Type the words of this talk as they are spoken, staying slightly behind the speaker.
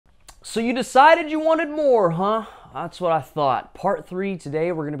So you decided you wanted more, huh? That's what I thought. Part 3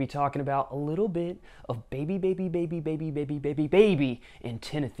 today, we're going to be talking about a little bit of baby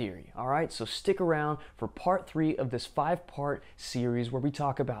antenna theory. All right, so stick around for part 3 of this 5-part series where we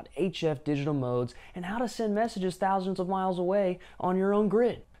talk about HF digital modes and how to send messages thousands of miles away on your own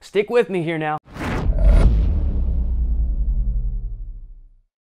grid. Stick with me here now.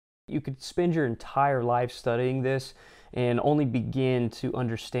 You could spend your entire life studying this and only begin to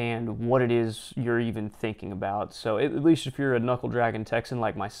understand what it is you're even thinking about. So at least if you're a knuckle dragging Texan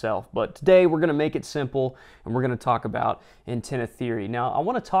like myself. But today we're going to make it simple and we're going to talk about antenna theory. Now I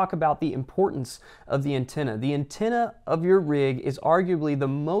want to talk about the importance of the antenna. The antenna of your rig is arguably the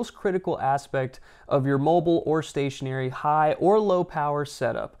most critical aspect of your mobile or stationary high or low power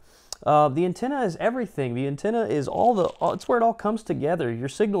setup. The antenna is everything. The antenna is it's where it all comes together. Your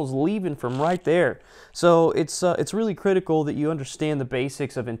signal's leaving from right there. So it's really critical that you understand the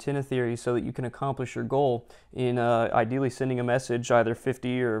basics of antenna theory so that you can accomplish your goal in ideally sending a message either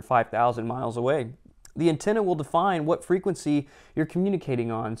 50 or 5,000 miles away. The antenna will define what frequency you're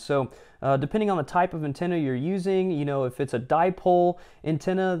communicating on. So depending on the type of antenna you're using, if it's a dipole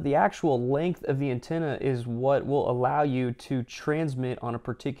antenna, the actual length of the antenna is what will allow you to transmit on a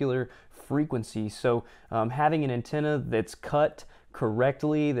particular frequency. So having an antenna that's cut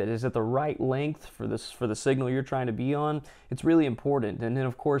correctly, that is at the right length for the signal you're trying to be on, it's really important. And then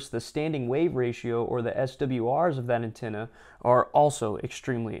of course the standing wave ratio, or the SWRs of that antenna, are also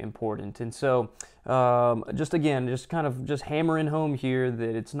extremely important. And so just hammering home here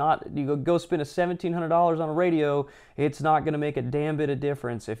that it's not, you go spend $1,700 on a radio, it's not going to make a damn bit of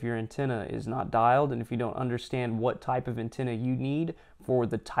difference if your antenna is not dialed and if you don't understand what type of antenna you need for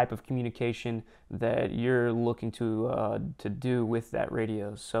the type of communication that you're looking to do with that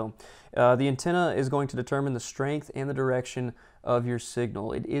radio. So the antenna is going to determine the strength and the direction of your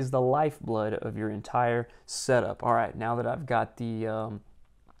signal. It is the lifeblood of your entire setup. All right, now that I've got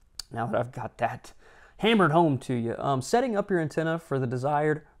that hammered home to you, setting up your antenna for the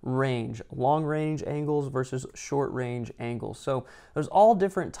desired range, long range angles versus short range angles. So there's all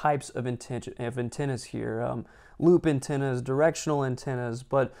different types of antennas here. Loop antennas, directional antennas,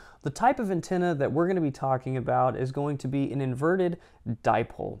 but the type of antenna that we're going to be talking about is going to be an inverted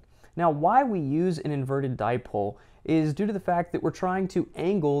dipole. Now, why we use an inverted dipole is due to the fact that we're trying to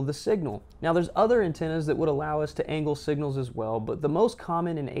angle the signal. Now, there's other antennas that would allow us to angle signals as well, but the most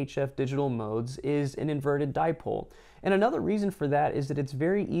common in HF digital modes is an inverted dipole. And another reason for that is that it's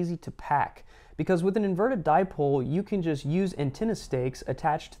very easy to pack, because with an inverted dipole, you can just use antenna stakes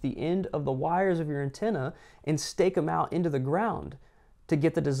attached to the end of the wires of your antenna and stake them out into the ground to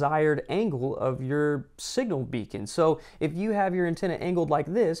get the desired angle of your signal beacon. So if you have your antenna angled like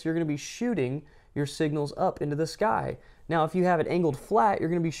this, you're going to be shooting your signals up into the sky. Now, if you have it angled flat, you're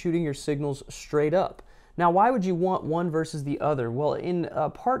going to be shooting your signals straight up. Now, why would you want one versus the other? Well, in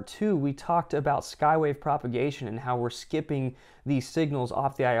part 2, we talked about skywave propagation and how we're skipping these signals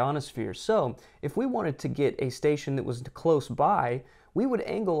off the ionosphere. So if we wanted to get a station that was close by, we would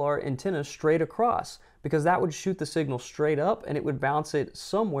angle our antenna straight across, because that would shoot the signal straight up and it would bounce it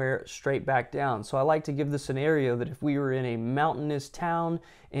somewhere straight back down. So I like to give the scenario that if we were in a mountainous town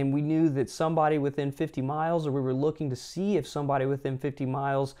and we knew that somebody within 50 miles, or we were looking to see if somebody within 50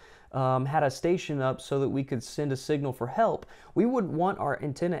 miles had a station up so that we could send a signal for help, we would want our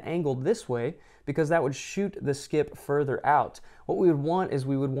antenna angled this way, because that would shoot the skip further out. What we would want is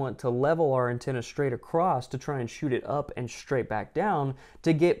we would want to level our antenna straight across to try and shoot it up and straight back down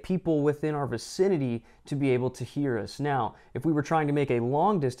to get people within our vicinity to be able to hear us. Now, if we were trying to make a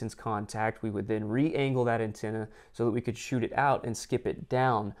long distance contact, we would then re-angle that antenna so that we could shoot it out and skip it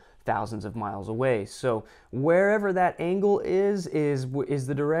down thousands of miles away. So wherever that angle is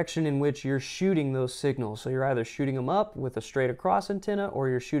the direction in which you're shooting those signals. So you're either shooting them up with a straight across antenna, or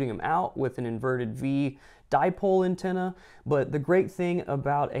you're shooting them out with an inverted V dipole antenna. But the great thing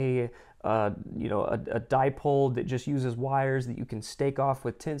about a dipole that just uses wires that you can stake off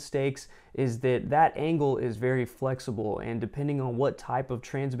with tent stakes is that that angle is very flexible, and depending on what type of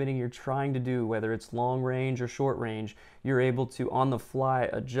transmitting you're trying to do, whether it's long range or short range, you're able to on the fly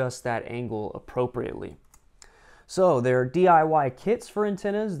adjust that angle appropriately. So there are DIY kits for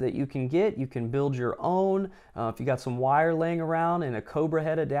antennas that you can get. You can build your own. If you got some wire laying around and a Cobra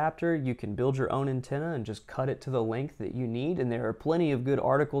head adapter, you can build your own antenna and just cut it to the length that you need. And there are plenty of good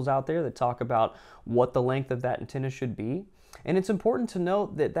articles out there that talk about what the length of that antenna should be. And it's important to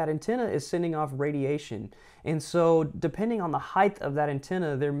note that that antenna is sending off radiation. And so depending on the height of that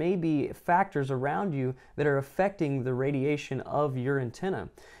antenna, there may be factors around you that are affecting the radiation of your antenna.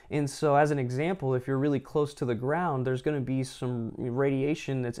 And so as an example, if you're really close to the ground, there's going to be some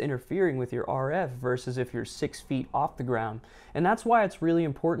radiation that's interfering with your RF versus if you're 6 feet off the ground. And that's why it's really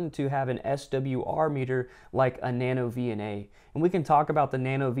important to have an SWR meter like a Nano VNA. And we can talk about the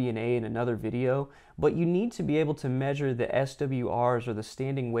Nano VNA in another video, but you need to be able to measure the SWRs, or the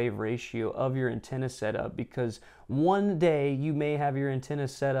standing wave ratio, of your antenna setup, because one day you may have your antenna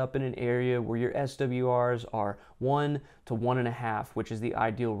set up in an area where your SWRs are 1 to 1.5, which is the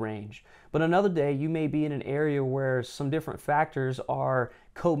ideal range. But another day you may be in an area where some different factors are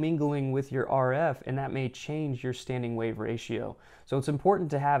commingling with your RF, and that may change your standing wave ratio. So it's important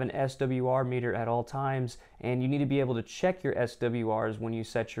to have an SWR meter at all times, and you need to be able to check your SWRs when you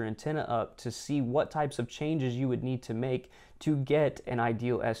set your antenna up to see what types of changes you would need to make to get an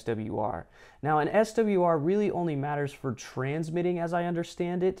ideal SWR. Now, an SWR really only matters for transmitting, as I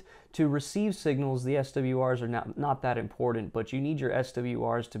understand it. To receive signals, the SWRs are not that important, but you need your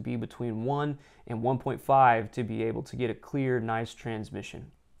SWRs to be between 1 and 1.5 to be able to get a clear, nice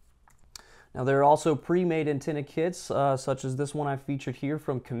transmission. Now, there are also pre-made antenna kits, such as this one I featured here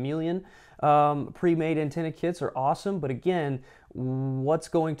from Chameleon. Pre-made antenna kits are awesome, but again, what's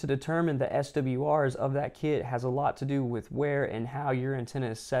going to determine the SWRs of that kit has a lot to do with where and how your antenna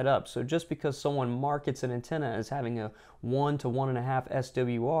is set up. So just because someone markets an antenna as having a 1 to 1.5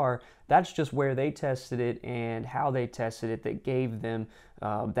 SWR, that's just where they tested it and how they tested it that gave them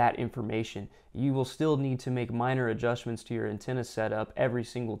that information. You will still need to make minor adjustments to your antenna setup every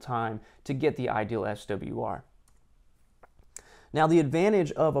single time to get the ideal SWR. Now, the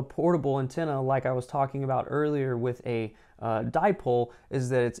advantage of a portable antenna, like I was talking about earlier with a dipole, is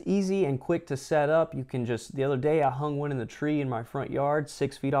that it's easy and quick to set up. You can just, the other day I hung one in the tree in my front yard,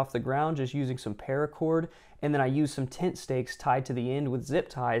 6 feet off the ground, just using some paracord, and then I used some tent stakes tied to the end with zip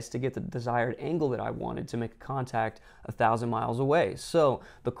ties to get the desired angle that I wanted to make a contact 1,000 miles away. So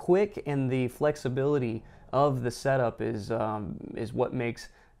the quick and the flexibility of the setup is what makes,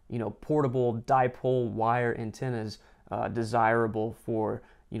 you know, portable dipole wire antennas desirable for,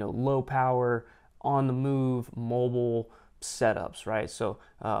 you know, low power, on the move, mobile setups, right? So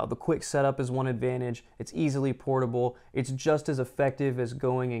the quick setup is one advantage. It's easily portable. It's just as effective as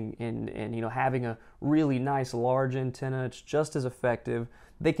going and you know, having a really nice large antenna. It's just as effective.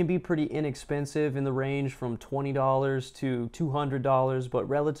 They can be pretty inexpensive, in the range from $20 to $200, but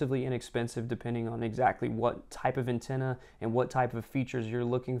relatively inexpensive depending on exactly what type of antenna and what type of features you're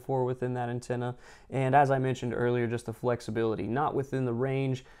looking for within that antenna. And as I mentioned earlier, just the flexibility, not within the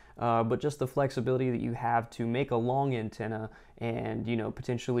range, but just the flexibility that you have to make a long antenna and, you know,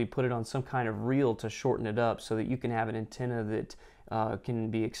 potentially put it on some kind of reel to shorten it up so that you can have an antenna that can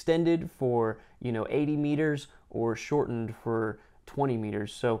be extended for, you know, 80 meters or shortened for 20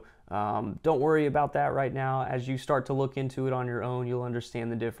 meters. So don't worry about that right now. As you start to look into it on your own, you'll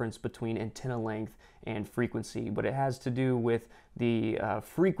understand the difference between antenna length and frequency. But it has to do with the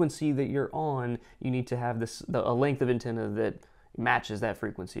frequency that you're on. You need to have a length of antenna that matches that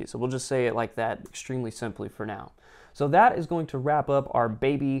frequency. So we'll just say it like that, extremely simply for now. So that is going to wrap up our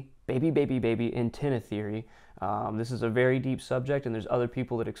baby antenna theory. This is a very deep subject, and there's other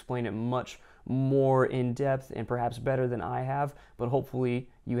people that explain it much more in depth and perhaps better than I have, but hopefully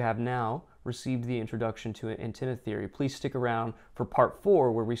you have now received the introduction to antenna theory. Please stick around for part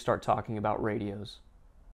 4, where we start talking about radios.